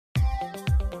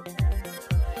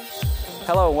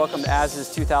Hello and welcome to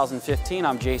ASIS 2015.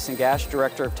 I'm Jason Gash,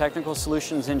 Director of Technical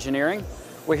Solutions Engineering.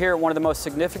 We're here at one of the most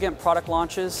significant product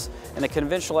launches in the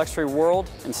conventional X-ray world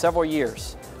in several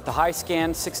years, the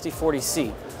HiScan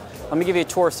 6040C. Let me give you a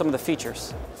tour of some of the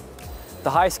features.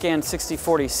 The HiScan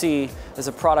 6040C is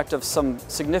a product of some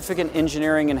significant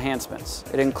engineering enhancements.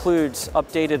 It includes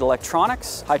updated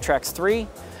electronics, HiTrax 3,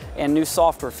 and new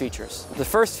software features. The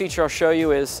first feature I'll show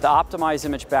you is the optimized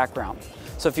image background.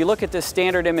 So if you look at this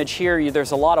standard image here,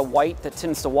 there's a lot of white that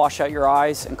tends to wash out your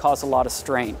eyes and cause a lot of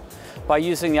strain. By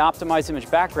using the optimized image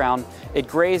background, it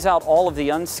grays out all of the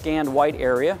unscanned white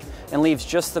area and leaves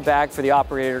just the bag for the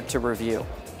operator to review.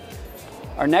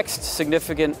 Our next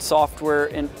significant software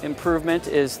improvement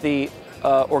is the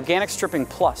Organic Stripping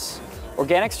Plus.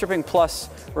 Organic Stripping Plus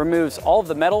removes all of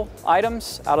the metal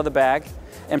items out of the bag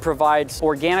and provides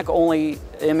organic-only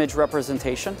image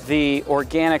representation. The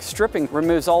organic stripping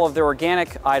removes all of the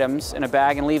organic items in a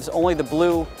bag and leaves only the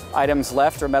blue items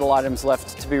left or metal items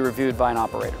left to be reviewed by an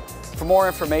operator. For more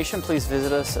information, please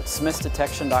visit us at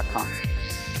smithsdetection.com.